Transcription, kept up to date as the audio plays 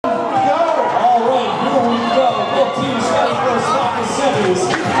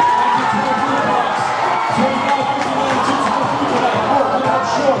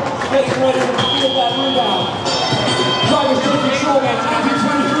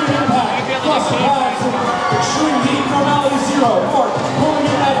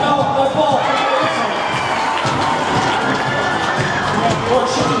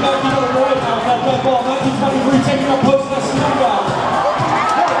inbound red ball. 1923 taking up post next to inbound.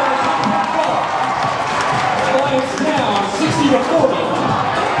 Lions down 60-40.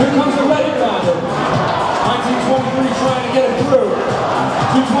 Here comes the red inbounder. 1923 trying to get it through.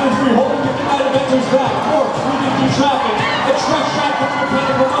 223 holding the United Ventures back. Fourth, moving through traffic. A stretch shot from the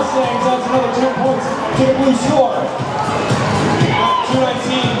Mechanical Mustangs adds another 10 points to the blue score.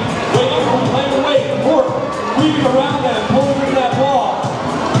 219 waiting for playing away. Fourth, weaving around them, pulling into that ball.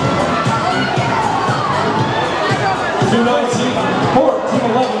 219, fourth,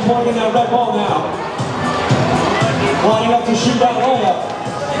 team 11 pulling in that red ball now. Lining up to shoot that layup.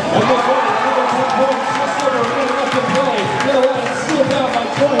 And they're waiting, another 10 points, just over a minute left to play. The Lions still down by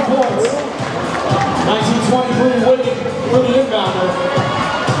 20 points. 1923 waiting for the inbounder.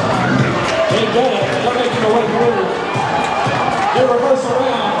 They get it, they're making their way through. They reverse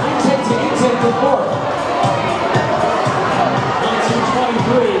around, intake to intake to fourth.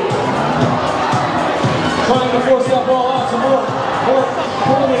 1923 trying to force that ball out to Moore. Moore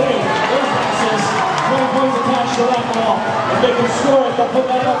pulling it in. There's access. 20 points attached to that ball. If they can score it, they'll put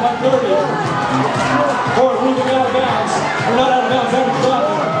that up by 30. Moore moving out of bounds. Or not out of bounds, out of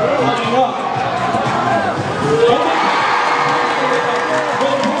traffic. Lining up.